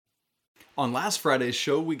On last Friday's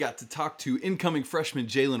show, we got to talk to incoming freshman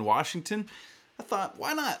Jalen Washington. I thought,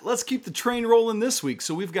 why not? Let's keep the train rolling this week.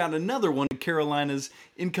 So we've got another one of Carolina's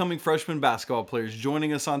incoming freshman basketball players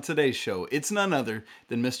joining us on today's show. It's none other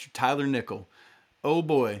than Mr. Tyler Nickel. Oh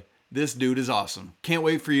boy, this dude is awesome. Can't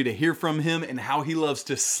wait for you to hear from him and how he loves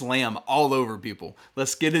to slam all over people.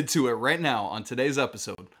 Let's get into it right now on today's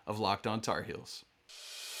episode of Locked On Tar Heels.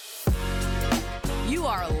 You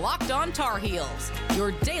are Locked On Tar Heels,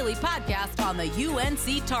 your daily podcast on the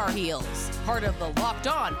UNC Tar Heels. Part of the Locked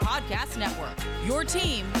On Podcast Network, your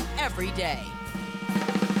team every day.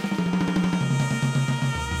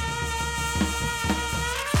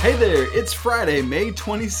 Hey there, it's Friday, May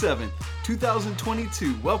 27th,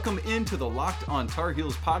 2022. Welcome into the Locked On Tar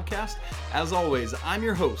Heels podcast. As always, I'm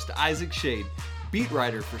your host, Isaac Shade, beat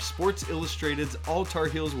writer for Sports Illustrated's All Tar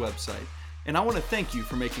Heels website. And I want to thank you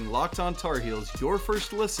for making Locked On Tar Heels your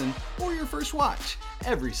first listen or your first watch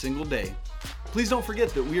every single day. Please don't forget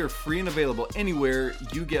that we are free and available anywhere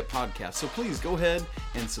you get podcasts. So please go ahead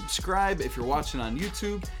and subscribe if you're watching on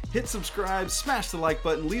YouTube. Hit subscribe, smash the like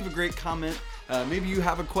button, leave a great comment. Maybe you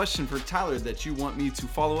have a question for Tyler that you want me to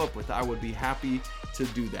follow up with. I would be happy to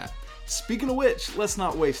do that. Speaking of which, let's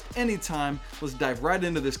not waste any time. Let's dive right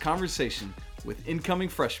into this conversation with incoming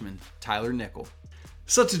freshman Tyler Nickel.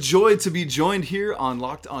 Such a joy to be joined here on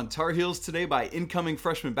Locked On Tar Heels today by incoming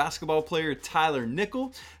freshman basketball player Tyler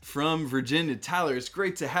Nickel from Virginia. Tyler, it's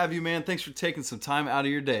great to have you, man. Thanks for taking some time out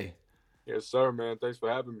of your day. Yes, sir, man. Thanks for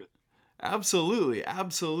having me. Absolutely,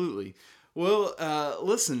 absolutely. Well,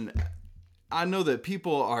 listen, I know that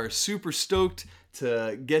people are super stoked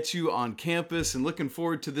to get you on campus and looking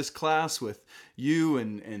forward to this class with you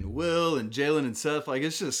and Will and Jalen and Seth. Like,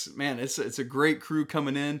 it's just, man, it's a great crew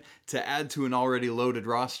coming in to add to an already loaded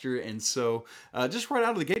roster. And so just right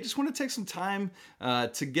out of the gate, just want to take some time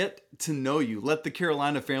to get to know you. Let the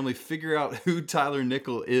Carolina family figure out who Tyler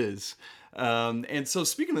Nickel is. And so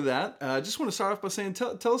speaking of that, I just want to start off by saying,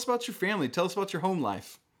 tell us about your family. Tell us about your home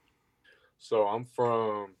life. So I'm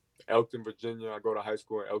from Elkton, Virginia. I go to high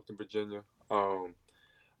school in Elkton, Virginia.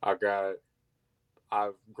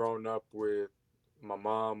 I've grown up with my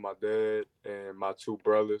mom, my dad, and my two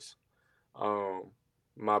brothers.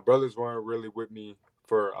 My brothers weren't really with me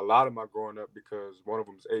for a lot of my growing up because one of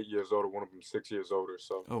them's 8 years older, one of them's 6 years older.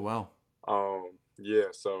 So, Oh, wow. yeah,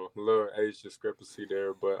 so a little age discrepancy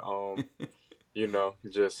there, but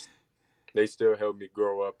just they still helped me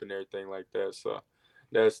grow up and everything like that. So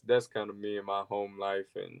that's kind of me and my home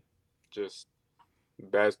life and just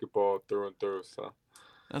basketball through and through. So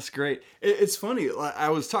that's great. It's funny. I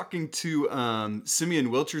was talking to Simeon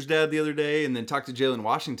Wilcher's dad the other day, and then talked to Jalen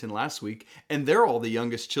Washington last week, and they're all the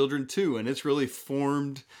youngest children too, and it's really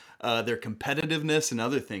formed their competitiveness and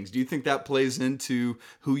other things. Do you think that plays into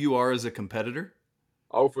who you are as a competitor?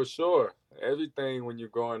 Oh, for sure. Everything when you're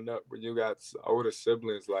growing up, when you got older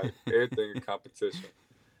siblings, like everything is competition.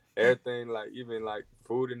 Everything, like even like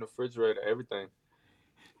food in the refrigerator, everything.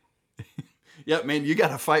 Yeah, man, you got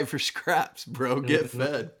to fight for scraps, bro. Get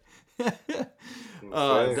fed.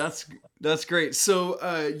 That's great. So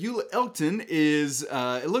Elkton is,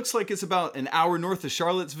 it looks like it's about an hour north of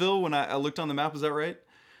Charlottesville when I looked on the map. Is that right?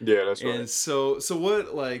 Yeah, that's right. And so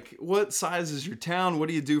what size is your town? What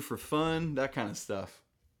do you do for fun? That kind of stuff.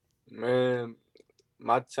 Man,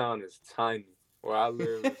 my town is tiny. Where I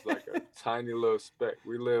live is like a tiny little speck.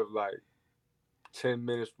 We live like 10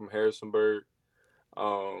 minutes from Harrisonburg.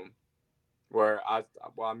 Where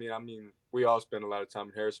we all spend a lot of time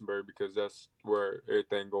in Harrisonburg because that's where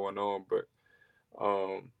everything going on. But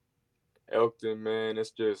Elkton, man,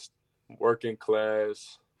 it's just working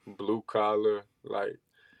class, blue collar, like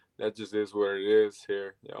that just is what it is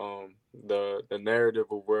here. The narrative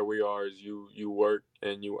of where we are is you work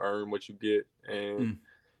and you earn what you get, and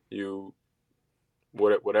you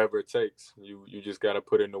whatever it takes. You just got to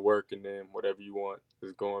put in the work, and then whatever you want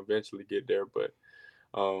is going to eventually get there. But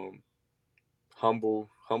humble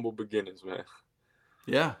beginnings, man.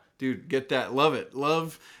 Yeah, dude, get that. Love it.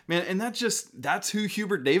 Love, man. And that's who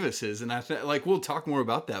Hubert Davis is. And I think, we'll talk more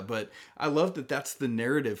about that, but I love that that's the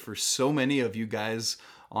narrative for so many of you guys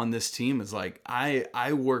on this team is like,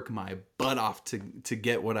 I work my butt off to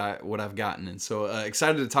get what I've gotten. And so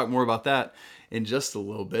excited to talk more about that in just a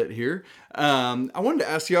little bit here. I wanted to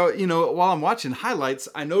ask you, while I'm watching highlights,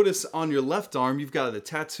 I notice on your left arm, you've got a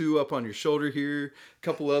tattoo up on your shoulder here, a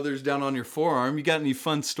couple others down on your forearm. You got any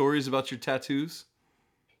fun stories about your tattoos?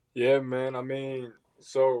 Yeah, man. I mean,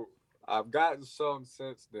 so I've gotten some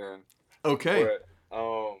since then. Okay. But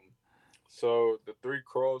so the 3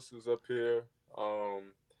 crosses up here,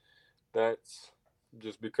 that's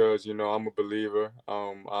just because I'm a believer.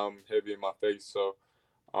 I'm heavy in my faith, so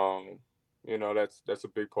that's a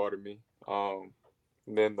big part of me.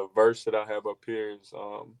 Then the verse that I have up here is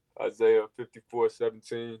Isaiah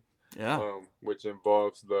 54:17, Yeah. which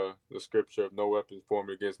involves the scripture of no weapon formed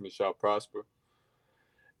against me shall prosper.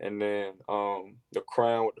 And then the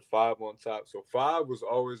crown with the five on top. So five was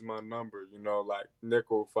always my number, like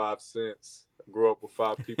nickel, 5 cents. I grew up with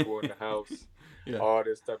five people in the house, Yeah. all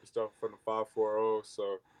this type of stuff from the 540.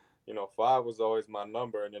 So, five was always my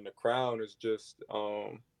number. And then the crown is just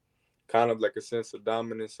kind of like a sense of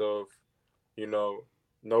dominance of, you know,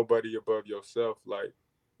 nobody above yourself. Like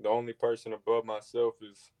the only person above myself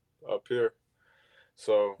is up here.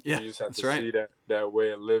 So Yeah, you just have that's to right. see that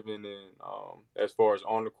way of living, and as far as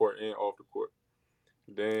on the court and off the court.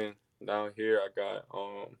 Then down here I got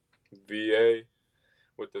VA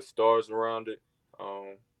with the stars around it.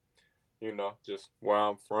 Um, just where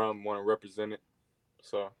I'm from, want to represent it.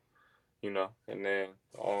 So, and then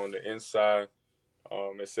on the inside,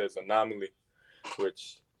 it says anomaly,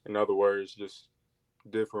 which in other words, just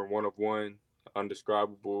different, one of one,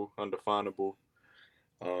 undescribable, undefinable.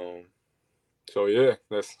 Um, so yeah,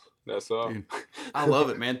 that's all. Dude, I love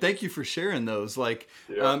it, man. Thank you for sharing those. Like,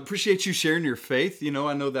 Yeah. appreciate you sharing your faith. I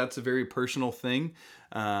know that's a very personal thing,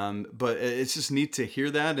 but it's just neat to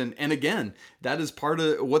hear that. And again, that is part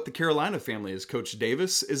of what the Carolina family is. Coach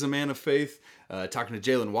Davis is a man of faith. Talking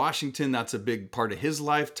to Jalen Washington, that's a big part of his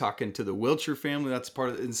life. Talking to the Wilcher family, that's part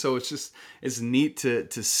of it. And so it's neat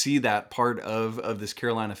to see that part of this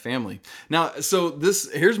Carolina family. Now, so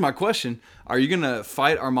here's my question. Are you going to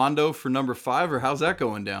fight Armando for number 5, or how's that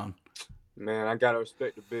going down? Man, I gotta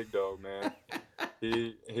respect the big dog, man.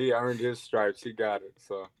 He earned his stripes. He got it.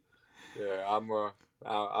 So yeah,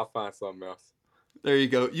 I'll find something else. There you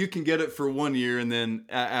go. You can get it for 1 year, and then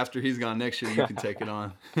after he's gone next year, you can take it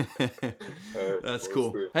on. That's We'll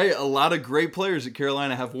cool. see. Hey, a lot of great players at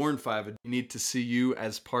Carolina have worn 5. You need to see you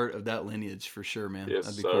as part of that lineage for sure, man. Yes,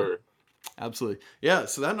 That'd be sir. cool. Absolutely. Yeah,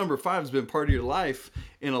 so that number 5 has been part of your life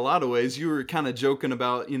in a lot of ways. You were kind of joking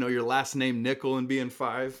about, your last name Nickel and being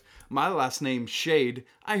 5. My last name Shade.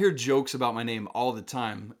 I hear jokes about my name all the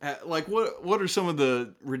time. Like what are some of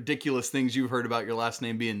the ridiculous things you've heard about your last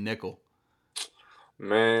name being Nickel?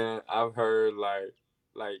 Man, I've heard like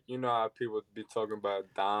how people be talking about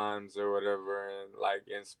dimes or whatever, and like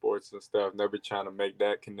in sports and stuff, they'll be trying to make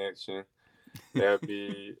that connection. There'll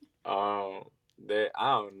be I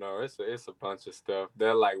don't know. It's a bunch of stuff.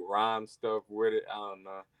 They're like rhyme stuff with it. I don't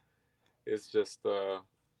know. It's just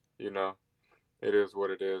you know, it is what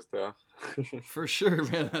it is though. For sure,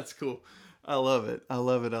 man. That's cool. I love it. I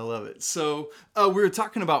love it. I love it. So we were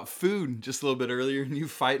talking about food just a little bit earlier, and you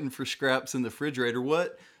fighting for scraps in the refrigerator.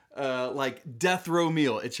 What, like death row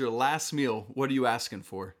meal? It's your last meal. What are you asking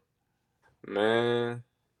for? Man,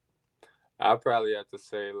 I probably have to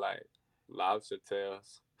say like lobster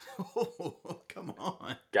tails. Oh, come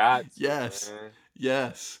on. Got to, Yes. man.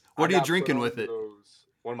 Yes. I What are you got put drinking on with it? those.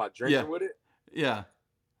 What am I Yeah. drinking with it? Yeah.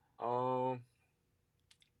 Um,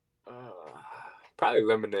 uh, probably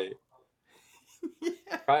lemonade. Yeah.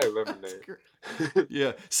 Probably That's lemonade. great.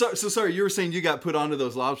 Yeah. So sorry, you were saying you got put onto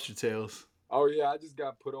those lobster tails. Oh yeah, I just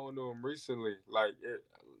got put on to them recently,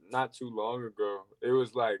 not too long ago. It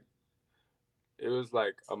was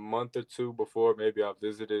like a month or two before maybe I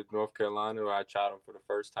visited North Carolina, where I tried them for the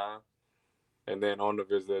first time, and then on the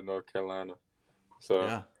visit to North Carolina. So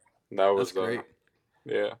Yeah. that That's was great.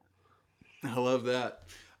 yeah. I love that.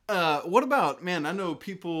 What about, man? I know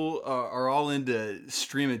people are all into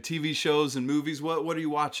streaming TV shows and movies. What are you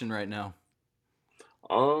watching right now?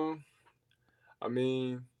 Um, I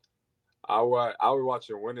mean, I would watch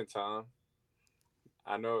in winter time.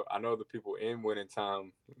 I know the people in winter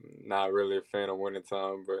time not really a fan of winter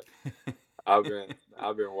time, but I've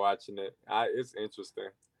been watching it. It's interesting.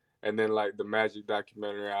 And then like the Magic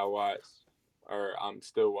documentary I watched, or I'm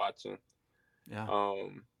still watching. Yeah.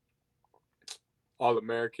 Um, All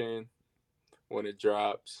American when it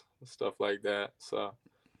drops, stuff like that. So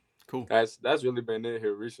Cool. that's really been it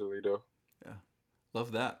here recently though. Yeah.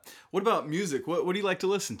 Love that. What about music? What do you like to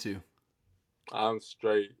listen to? I'm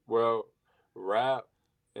straight. Well, rap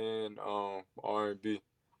and R&B.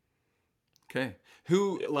 Okay.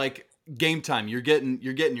 Who, like, game time? You're getting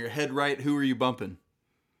your head right. Who are you bumping?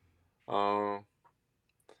 Um,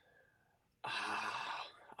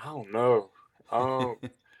 I don't know. Um,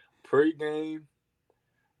 Pre-game,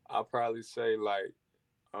 I'll probably say like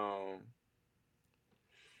um,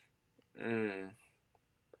 mm,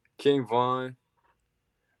 King Von.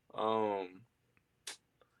 Um,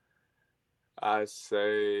 I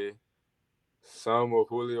say some of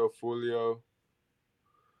Julio Fulio.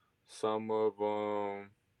 Some of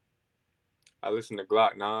I listen to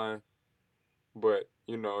Glock 9, but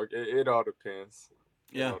it all depends.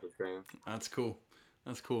 It Yeah, all depends. that's cool.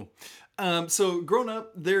 That's cool. So growing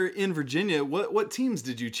up there in Virginia, what teams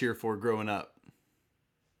did you cheer for growing up?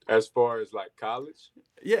 As far as like college,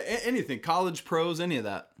 Yeah, anything, college, pros, any of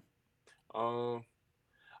that. um,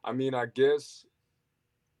 I mean, I guess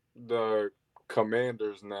the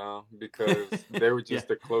Commanders now because they were Yeah, just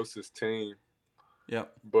the closest team. yeah.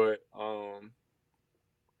 But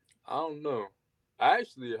I don't know. I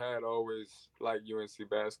actually had always liked UNC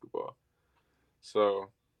basketball,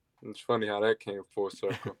 so it's funny how that came full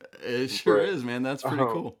circle. It sure But is, man. That's pretty um,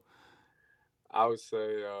 cool. I would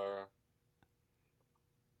say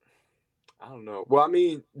I don't know. Well, I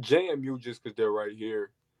mean JMU just because they're right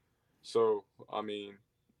here. So I mean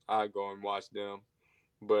I go and watch them,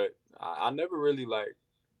 but I never really like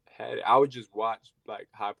had. I would just watch like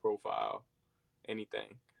high profile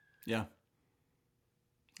anything, Yeah,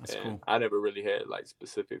 that's and cool. I never really had like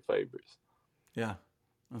specific favorites. Yeah,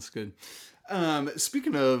 that's good.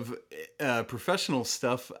 Speaking of professional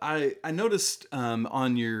stuff, I noticed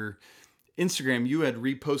on your Instagram you had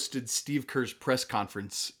reposted Steve Kerr's press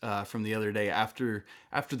conference from the other day after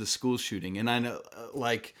the school shooting, and I know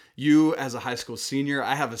like you as a high school senior,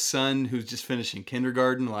 I have a son who's just finishing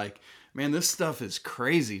kindergarten. Like, man, this stuff is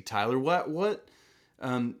crazy, Tyler.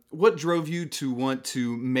 What drove you to want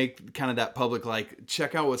to make kind of that public? Like,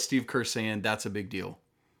 check out what Steve Kerr's saying. That's a big deal.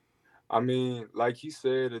 I mean, like he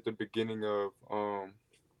said at the beginning of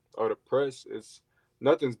the press, it's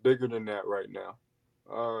nothing's bigger than that right now.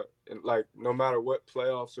 And like no matter what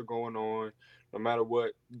playoffs are going on, no matter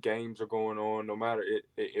what games are going on, no matter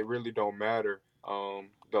it really don't matter.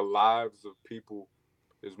 The lives of people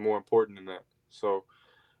is more important than that. So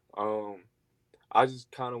um, I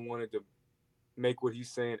just kind of wanted to make what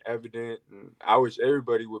he's saying evident, and I wish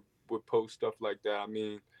everybody would post stuff like that. I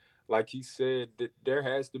mean, like he said, there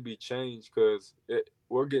has to be change because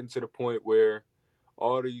we're getting to the point where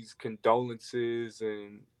all these condolences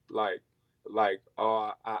and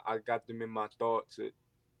oh I got them in my thoughts.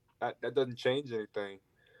 That doesn't change anything.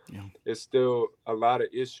 Yeah. It's still a lot of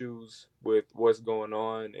issues with what's going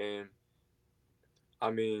on, and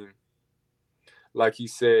I mean, like he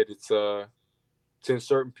said, it's in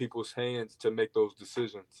certain people's hands to make those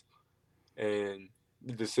decisions, and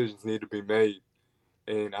the decisions need to be made.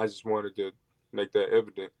 And I just wanted to make that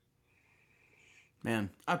evident.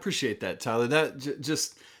 Man, I appreciate that, Tyler. That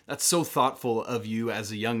just that's so thoughtful of you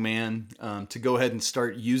as a young man to go ahead and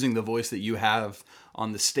start using the voice that you have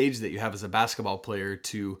on the stage that you have as a basketball player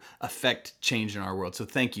to affect change in our world. So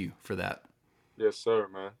thank you for that. Yes, sir,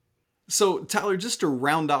 man. So Tyler, just to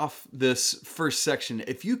round off this first section,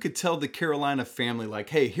 if you could tell the Carolina family, like,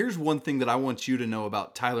 hey, here's one thing that I want you to know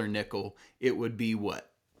about Tyler Nickel, it would be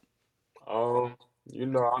what?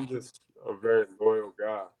 I'm just a very loyal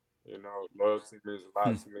guy. Loyalty means a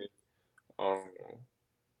Hmm, lot to me. Um,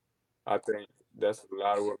 I think that's a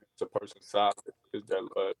lot of what makes a person solid is their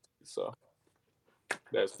loyalty. So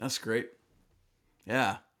that's that's great.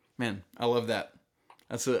 Yeah, man, I love that.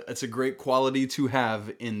 That's a great quality to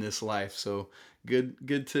have in this life. So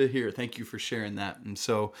good to hear. Thank you for sharing that. And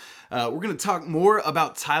so we're going to talk more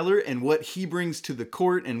about Tyler and what he brings to the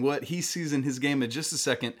court and what he sees in his game in just a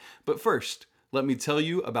second. But first, let me tell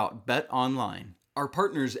you about Bet Online. Our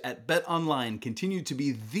partners at Bet Online continue to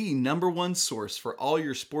be the number one source for all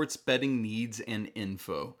your sports betting needs and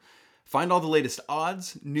info. Find all the latest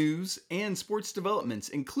odds, news, and sports developments,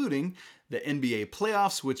 including the NBA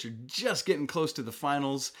playoffs, which are just getting close to the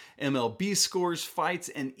finals, MLB scores, fights,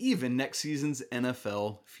 and even next season's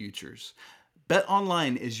NFL futures.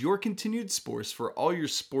 BetOnline is your continued source for all your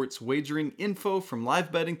sports wagering info from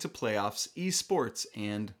live betting to playoffs, esports,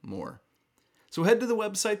 and more. So head to the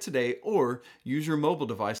website today or use your mobile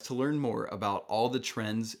device to learn more about all the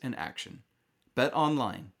trends and action.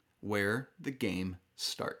 BetOnline, where the game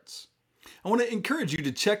starts. I want to encourage you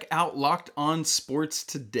to check out Locked On Sports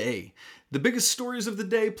today. The biggest stories of the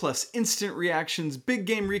day, plus instant reactions, big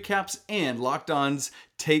game recaps, and Locked On's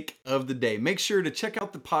take of the day. Make sure to check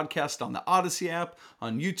out the podcast on the Odyssey app,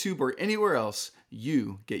 on YouTube, or anywhere else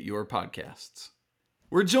you get your podcasts.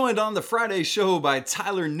 We're joined on the Friday show by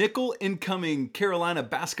Tyler Nickel, incoming Carolina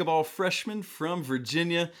basketball freshman from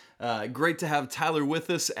Virginia. Great to have Tyler with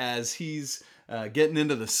us as he's getting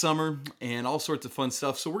into the summer and all sorts of fun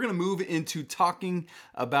stuff. So we're going to move into talking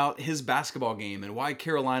about his basketball game and why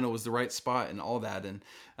Carolina was the right spot and all that. And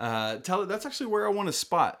Tyler, that's actually where I want to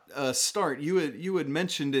start. You had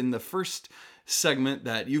mentioned in the first segment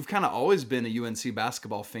that you've kind of always been a UNC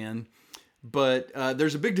basketball fan. But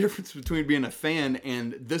there's a big difference between being a fan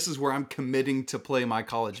and this is where I'm committing to play my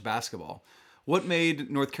college basketball. What made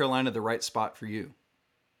North Carolina the right spot for you?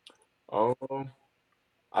 um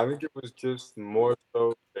I think it was just more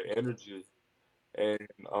so the energy and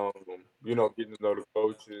getting to know the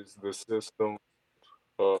coaches, the system,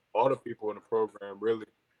 all the people in the program. Really,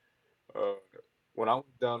 uh, when I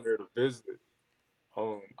went down there to visit,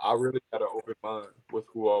 I really had an open mind with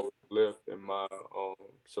who I was left in my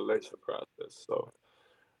selection process. So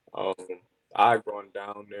um, I had gone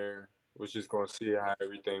down there, was just going to see how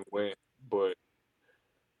everything went. But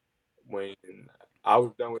when I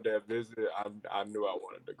was done with that visit, I knew I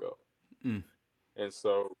wanted to go. Mm. And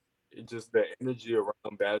so it just the energy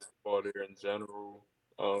around basketball there in general,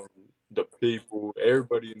 um, the people,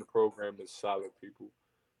 everybody in the program is solid people.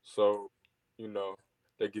 So, you know,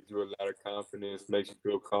 that gives you a lot of confidence, makes you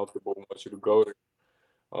feel comfortable, wants you to go there.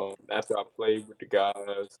 After I played with the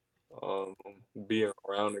guys, um, being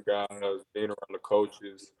around the guys, being around the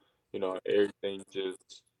coaches, everything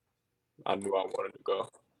just, I knew I wanted to go.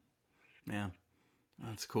 Man,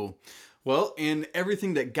 that's cool. Well, and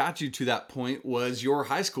everything that got you to that point was your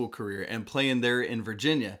high school career and playing there in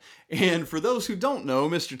Virginia. And for those who don't know,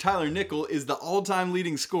 Mr. Tyler Nickel is the all-time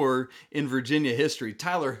leading scorer in Virginia history.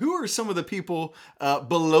 Tyler, who are some of the people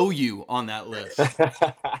below you on that list?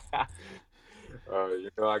 I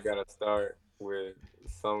gotta start with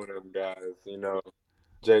some of them guys.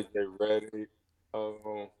 J.J. Redick,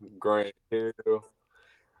 um, Grant Hill,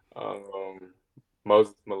 um,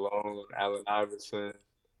 Moses Malone, Allen Iverson,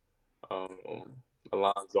 um,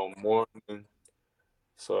 Alonzo Mourning.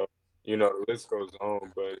 So the list goes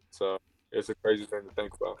on, but it's a crazy thing to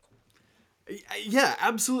think about. Yeah,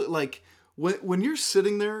 absolutely. Like when you're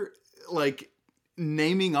sitting there, like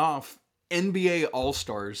naming off NBA All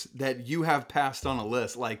Stars that you have passed on a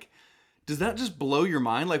list, like does that just blow your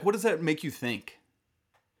mind? Like, what does that make you think?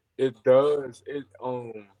 It does.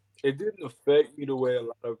 It didn't affect me the way a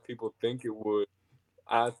lot of people think it would.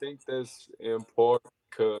 I think that's important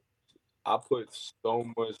because I put so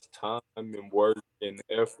much time and work and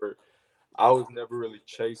effort. I was never really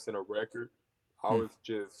chasing a record. I Hmm. was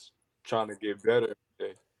just trying to get better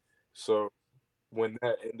every day. So when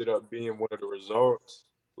that ended up being one of the results,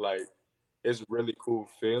 like it's really cool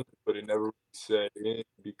feeling, but it never really set in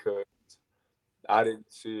because I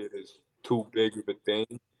didn't see it as too big of a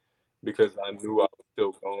thing because I knew I was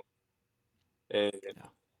still going. And Yeah.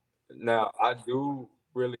 now I do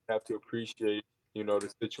really have to appreciate,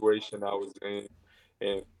 the situation I was in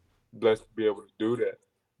and blessed to be able to do that.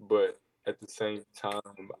 But at the same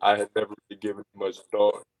time, I had never really given much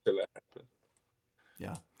thought till it happened.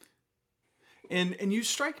 Yeah. And you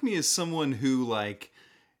strike me as someone who like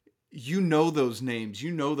you know those names,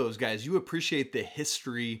 you know those guys, you appreciate the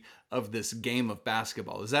history of this game of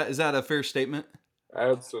basketball. Is that a fair statement?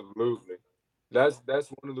 Absolutely. That's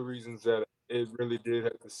one of the reasons that it really did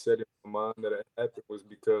have to set in my mind that it happened was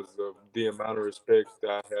because of the amount of respect that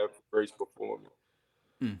I have for Grace before me.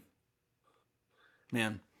 Hmm.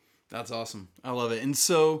 Man, that's awesome. I love it. And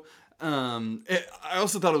so, I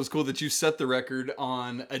also thought it was cool that you set the record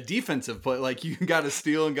on a defensive play. Like you got a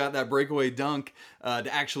steal and got that breakaway dunk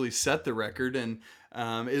to actually set the record. And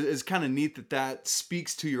it's kind of neat that that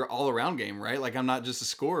speaks to your all around game, right? Like I'm not just a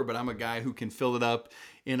scorer, but I'm a guy who can fill it up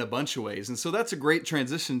in a bunch of ways. And so that's a great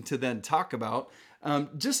transition to then talk about.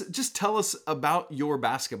 Just tell us about your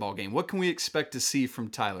basketball game. What can we expect to see from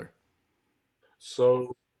Tyler?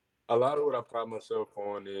 So a lot of what I pride myself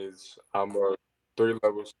on is I'm a 3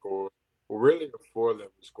 level scorer. Well, really a 4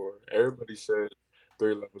 level scorer. Everybody says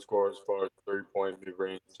 3 level scorer as far as 3-point mid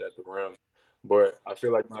range at the rim. But I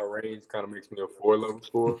feel like my range kind of makes me a 4 level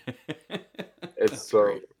scorer. It's That's so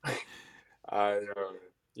great.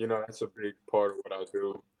 that's a big part of what I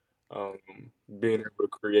do. Um, Being able to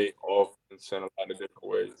create offense in a lot of different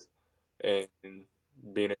ways and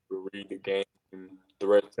being able to read the game,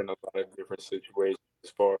 threats in a lot of different situations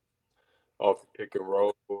as far as off the pick and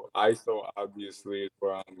roll. ISO obviously is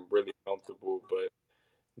where I'm really comfortable,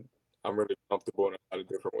 but I'm really comfortable in a lot of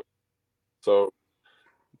different ways. So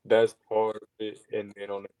that's part of it. And then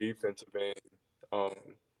on the defensive end, um,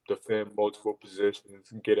 defend multiple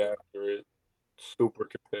positions, get after it, super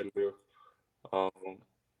competitive. Um,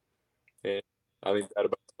 and I think that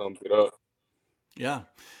about sums it up. Yeah.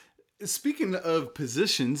 Speaking of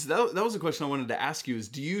positions, that was a question I wanted to ask you is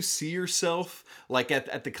do you see yourself like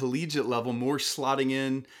at the collegiate level more slotting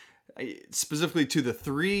in specifically to the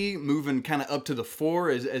three, moving kind of up to the four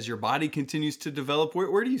as your body continues to develop?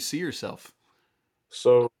 Where do you see yourself?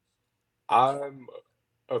 So I'm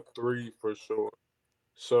a 3 for sure.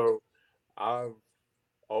 So I've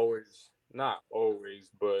always, not always,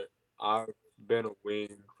 but I've been a wing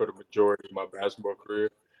for the majority of my basketball career.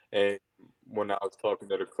 And when I was talking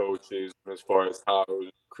to the coaches, as far as how I was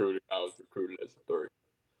recruited as a 3.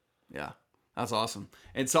 Yeah. That's awesome.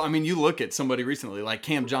 And so, I mean, you look at somebody recently like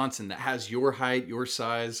Cam Johnson that has your height, your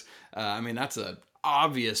size. I mean, that's a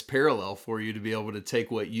obvious parallel for you to be able to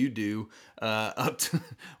take what you do up to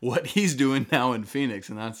what he's doing now in Phoenix,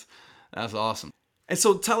 and that's awesome. And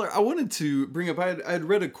so, Tyler, I wanted to bring up, I had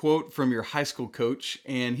read a quote from your high school coach,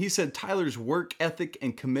 and he said, Tyler's work ethic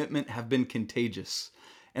and commitment have been contagious,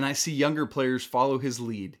 and I see younger players follow his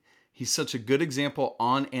lead. He's such a good example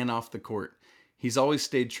on and off the court. He's always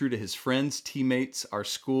stayed true to his friends, teammates, our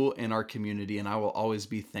school, and our community, and I will always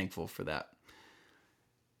be thankful for that.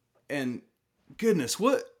 And goodness,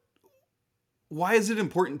 why is it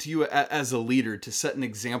important to you as a leader to set an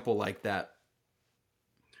example like that?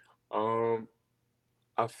 Um,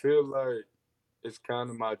 I feel like it's kind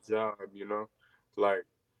of my job, like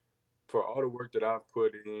for all the work that I've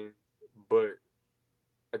put in, but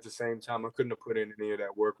at the same time, I couldn't have put in any of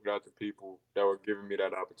that work without the people that were giving me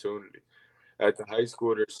that opportunity. At the high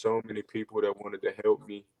school, there's so many people that wanted to help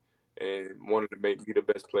me and wanted to make me the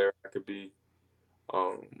best player I could be.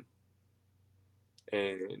 Um,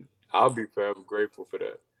 and I'll be forever grateful for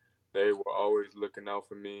that. They were always looking out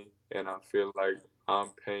for me, and I feel like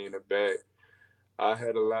I'm paying it back. I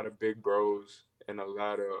had a lot of big bros and a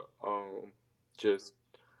lot of just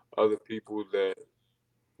other people that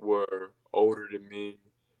were older than me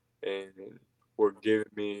and were giving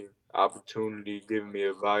me opportunity, giving me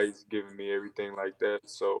advice, giving me everything like that.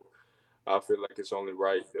 So I feel like it's only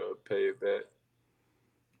right to pay it back.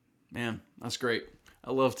 Man, that's great.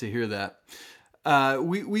 I love to hear that.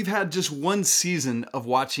 We've had just one season of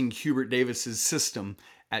watching Hubert Davis's system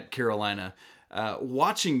at Carolina.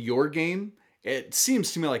 Watching your game, it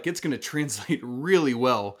seems to me like it's going to translate really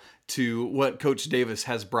well to what Coach Davis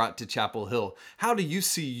has brought to Chapel Hill. How do you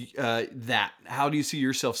see that? How do you see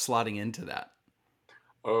yourself slotting into that?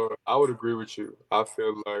 I would agree with you. I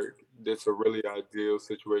feel like it's a really ideal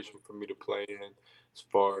situation for me to play in as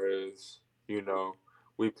far as,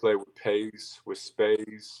 we play with pace, with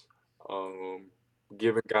space, um,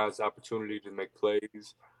 giving guys opportunity to make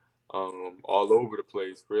plays all over the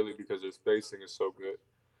place, really, because their spacing is so good.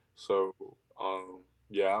 So,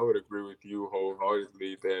 yeah, I would agree with you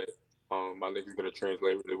wholeheartedly that I think it's going to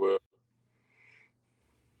translate really well.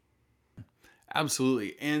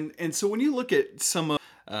 Absolutely. And so when you look at some of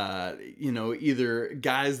either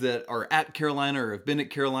guys that are at Carolina or have been at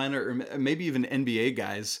Carolina or maybe even NBA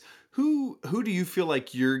guys, who do you feel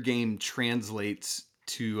like your game translates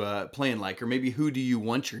to playing like, or maybe who do you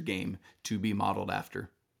want your game to be modeled after?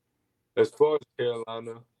 As far as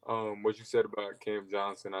Carolina, what you said about Cam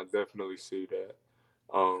Johnson, I definitely see that.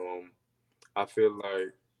 Um, I feel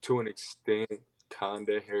like to an extent,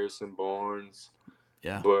 kinda Harrison Barnes,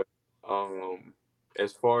 Yeah. but um,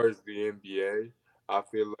 as far as the NBA, I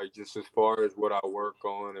feel like just as far as what I work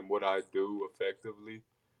on and what I do effectively,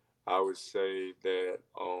 I would say that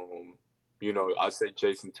I say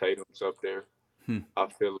Jason Tatum's up there. Hmm. I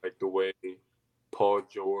feel like the way Paul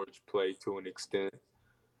George played to an extent,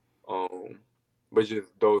 but just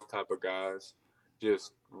those type of guys,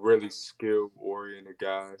 just really skill oriented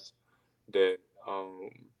guys that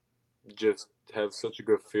just have such a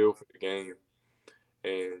good feel for the game,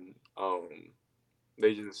 and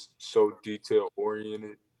they just so detail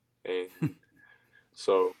oriented, and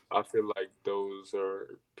so I feel like those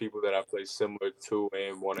are people that I play similar to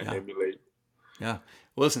and want to emulate. Yeah.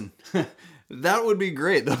 Listen, that would be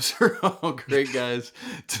great. Those are all great guys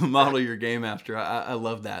to model your game after. I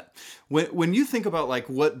love that. When you think about like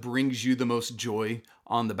what brings you the most joy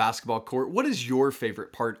on the basketball court, what is your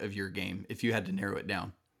favorite part of your game if you had to narrow it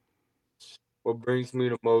down? What brings me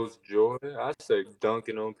the most joy? I say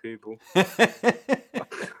dunking on people.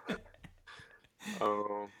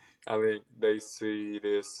 I think they see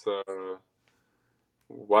this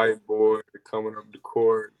white boy coming up the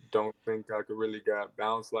court, don't think I could really got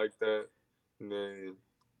bounce like that, and then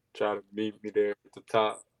try to meet me there at the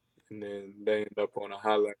top, and then they end up on a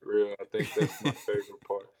highlight reel. I think that's my favorite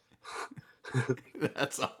part.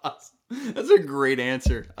 That's awesome. That's a great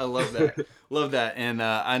answer. I love that. Love that. And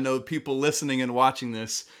I know people listening and watching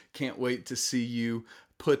this can't wait to see you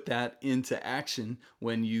put that into action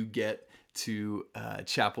when you get to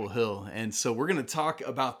Chapel Hill. And so we're going to talk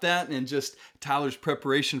about that and just Tyler's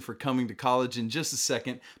preparation for coming to college in just a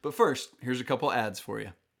second. But first, here's a couple ads for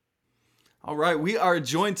you. All right, we are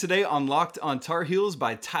joined today on Locked on Tar Heels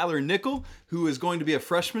by Tyler Nickel, who is going to be a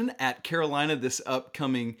freshman at Carolina this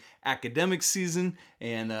upcoming academic season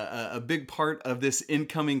and a big part of this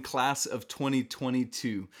incoming class of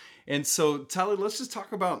 2022. And so, Tyler, let's just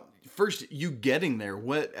talk about first you getting there.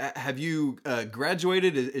 What have you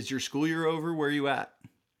graduated? Is your school year over? Where are you at?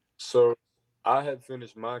 So I had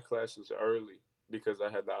finished my classes early because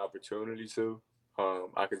I had the opportunity to.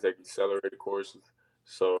 I could take accelerated courses,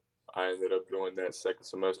 so I ended up doing that second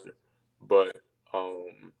semester. But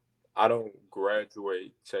I don't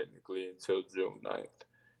graduate technically until June 9th,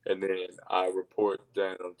 and then I report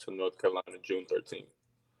down to North Carolina June 13th.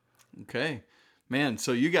 Okay, man.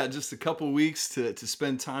 So you got just a couple weeks to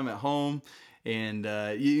spend time at home, and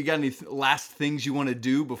you got any last things you want to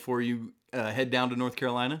do before you head down to North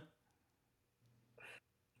Carolina?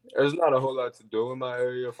 There's not a whole lot to do in my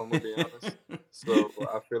area, if I'm gonna be honest. So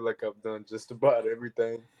I feel like I've done just about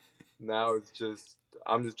everything. Now it's just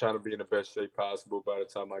I'm just trying to be in the best shape possible by the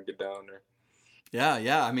time I get down there. Yeah,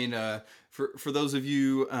 yeah. I mean, for those of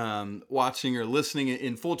you watching or listening,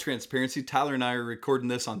 in full transparency, Tyler and I are recording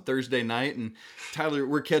this on Thursday night, and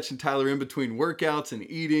we're catching Tyler in between workouts and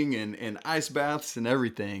eating and ice baths and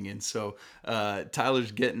everything, and so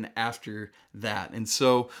Tyler's getting after that. And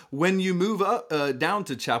so, when you move up down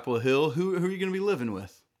to Chapel Hill, who are you going to be living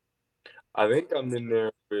with? I think I'm in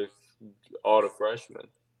there with all the freshmen.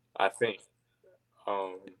 I think,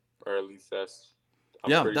 or at least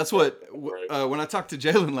Yeah, pretty that's sure what right. when I talked to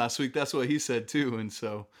Jalen last week, that's what he said too. And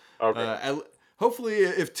so, Okay, hopefully,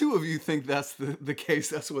 if two of you think that's the case,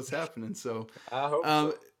 that's what's happening. So, I hope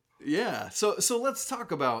um, so. yeah. So let's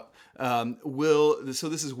talk about Will. So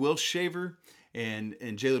this is Will Shaver and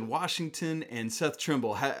Jalen Washington and Seth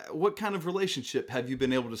Trimble. What kind of relationship have you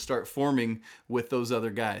been able to start forming with those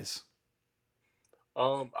other guys?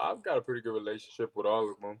 I've got a pretty good relationship with all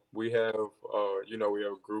of them. We have, we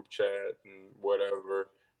have a group chat and whatever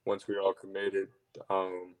once we all committed.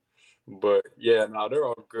 Um, but yeah, no, they're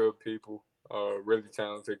all good people, really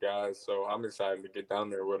talented guys. So I'm excited to get down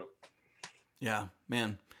there with them. Yeah,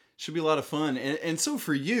 man, should be a lot of fun. And so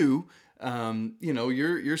for you,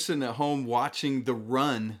 you're sitting at home watching the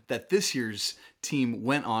run that this year's team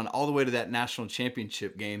went on all the way to that national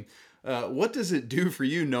championship game. What does it do for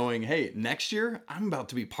you knowing, hey, next year I'm about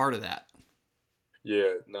to be part of that?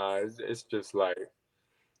 Yeah, nah, it's just like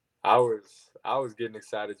I was getting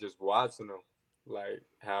excited just watching them, like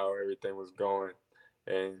how everything was going,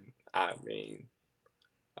 and I mean,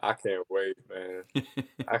 I can't wait, man.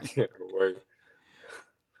 I can't wait.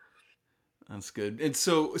 That's good. And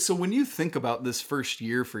so when you think about this first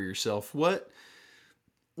year for yourself, what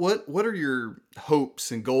are your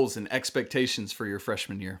hopes and goals and expectations for your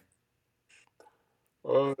freshman year?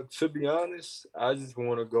 To be honest, I just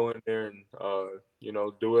want to go in there and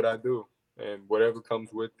do what I do, and whatever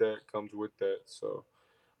comes with that comes with that. So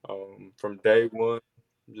from day one,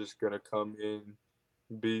 I'm just gonna come in,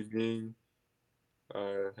 be me,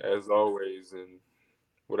 as always, and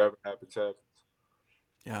whatever happens, happens.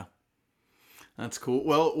 Yeah. That's cool.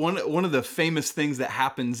 Well, one of the famous things that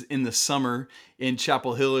happens in the summer in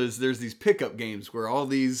Chapel Hill is there's these pickup games where all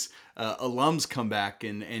these alums come back,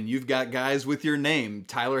 and you've got guys with your name,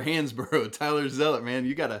 Tyler Hansborough, Tyler Zealot, man,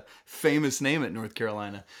 you got a famous name at North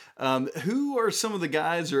Carolina. Who are some of the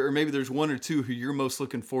guys, or maybe there's one or two who you're most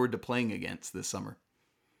looking forward to playing against this summer?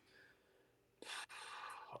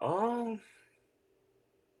 Um,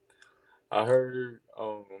 I heard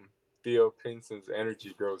Theo Pinson's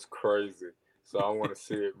energy goes crazy, so I want to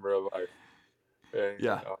see it in real life. And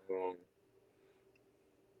Yeah.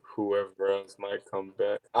 whoever else might come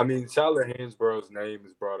back. I mean, Tyler Hansborough's name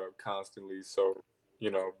is brought up constantly, so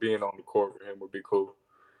being on the court with him would be cool.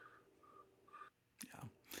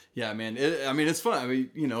 Yeah, man. I mean, it's fun. I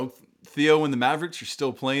mean, Theo and the Mavericks are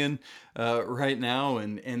still playing right now,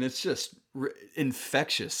 and it's just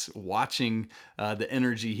infectious watching the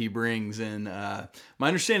energy he brings. And my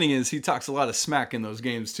understanding is he talks a lot of smack in those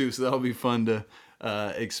games too, so that'll be fun to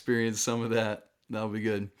experience some of that. That'll be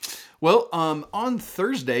good. Well, on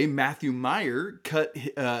Thursday, Matthew Meyer cut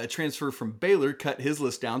a transfer from Baylor, cut his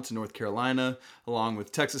list down to North Carolina, along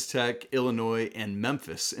with Texas Tech, Illinois, and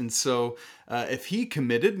Memphis. And so, if he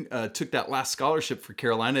committed, took that last scholarship for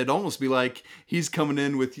Carolina, it'd almost be like he's coming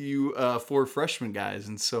in with you four freshman guys.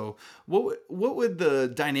 And so, what would the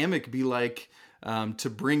dynamic be like to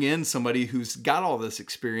bring in somebody who's got all this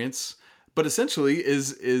experience, but essentially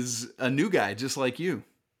is a new guy just like you?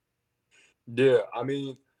 Yeah, I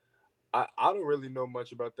mean, I don't really know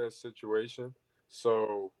much about that situation.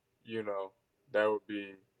 So, that would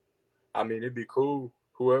be, I mean, it'd be cool.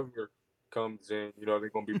 Whoever comes in, they're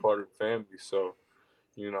going to be part of the family. So,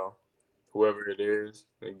 you know, whoever it is,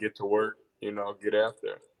 and get to work, get after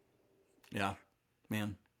it. Yeah,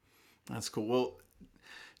 man, that's cool. Well,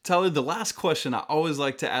 Tyler, the last question I always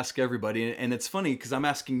like to ask everybody, and it's funny because I'm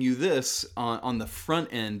asking you this on the front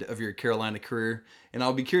end of your Carolina career, and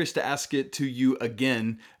I'll be curious to ask it to you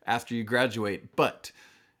again after you graduate. But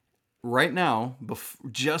right now,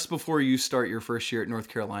 just before you start your first year at North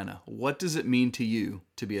Carolina, what does it mean to you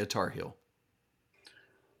to be a Tar Heel?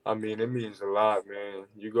 I mean, it means a lot, man.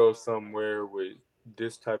 You go somewhere with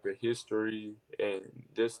this type of history and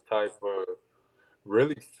this type of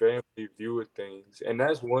really family view of things. And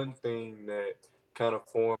that's one thing that kind of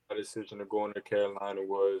formed my decision to go into Carolina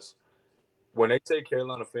was when they say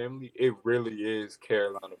Carolina family, it really is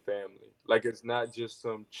Carolina family. Like it's not just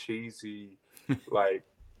some cheesy like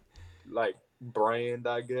like brand,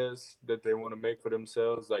 I guess, that they want to make for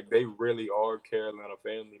themselves. Like they really are Carolina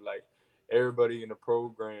family. Like everybody in the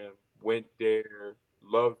program went there,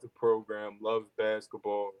 loved the program, loves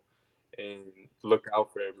basketball, and look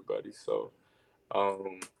out for everybody. So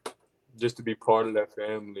um, just to be part of that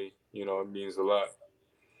family, it means a lot.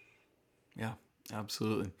 Yeah,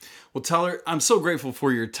 absolutely. Well, Tyler, I'm so grateful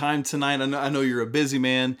for your time tonight. I know you're a busy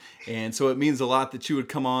man, and so it means a lot that you would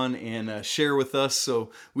come on and share with us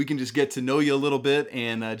so we can just get to know you a little bit,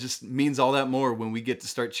 and just means all that more when we get to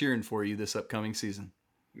start cheering for you this upcoming season.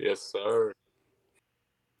 Yes, sir.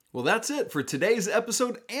 Well, that's it for today's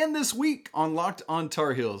episode and this week on Locked on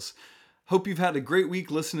Tar Heels. Hope you've had a great week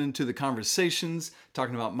listening to the conversations,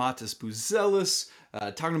 talking about Matas Buzelis,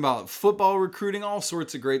 talking about football recruiting, all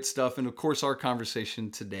sorts of great stuff, and of course our conversation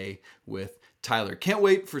today with Tyler. Can't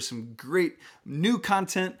wait for some great new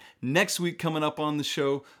content next week coming up on the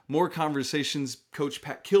show. More conversations. Coach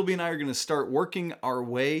Pat Kilby and I are going to start working our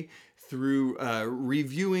way through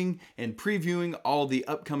reviewing and previewing all the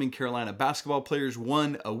upcoming Carolina basketball players,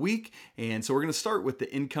 one a week. And so we're going to start with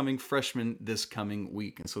the incoming freshmen this coming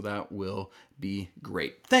week. And so that will be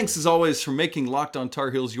great. Thanks as always for making Locked on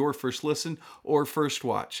Tar Heels your first listen or first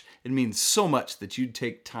watch. It means so much that you'd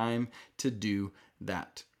take time to do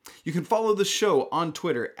that. You can follow the show on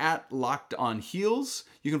Twitter at Locked on Heels.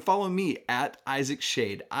 You can follow me at Isaac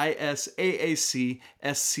Schade,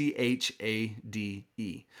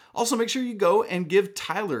 ISAACSCHADE. Also, make sure you go and give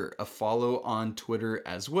Tyler a follow on Twitter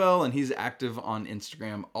as well, and he's active on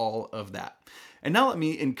Instagram, all of that. And now let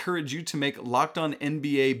me encourage you to make Locked on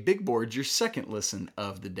NBA Big Board your second listen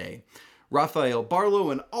of the day. Rafael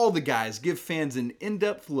Barlow and all the guys give fans an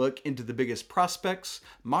in-depth look into the biggest prospects,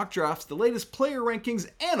 mock drafts, the latest player rankings,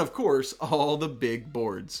 and of course, all the big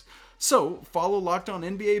boards. So, follow Locked on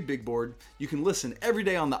NBA Big Board. You can listen every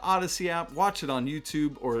day on the Odyssey app, watch it on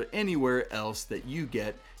YouTube, or anywhere else that you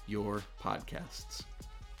get your podcasts.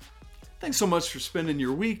 Thanks so much for spending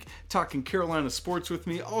your week talking Carolina sports with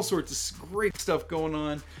me. All sorts of great stuff going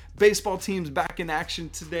on. Baseball team's back in action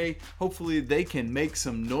today. Hopefully they can make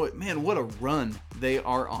some noise. Man, what a run they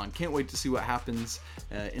are on. Can't wait to see what happens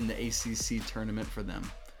in the ACC tournament for them.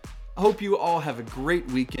 I hope you all have a great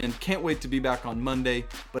weekend. Can't wait to be back on Monday.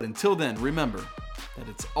 But until then, remember that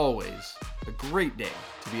it's always a great day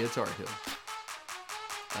to be a Tar Heel.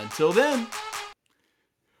 Until then,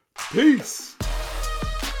 peace.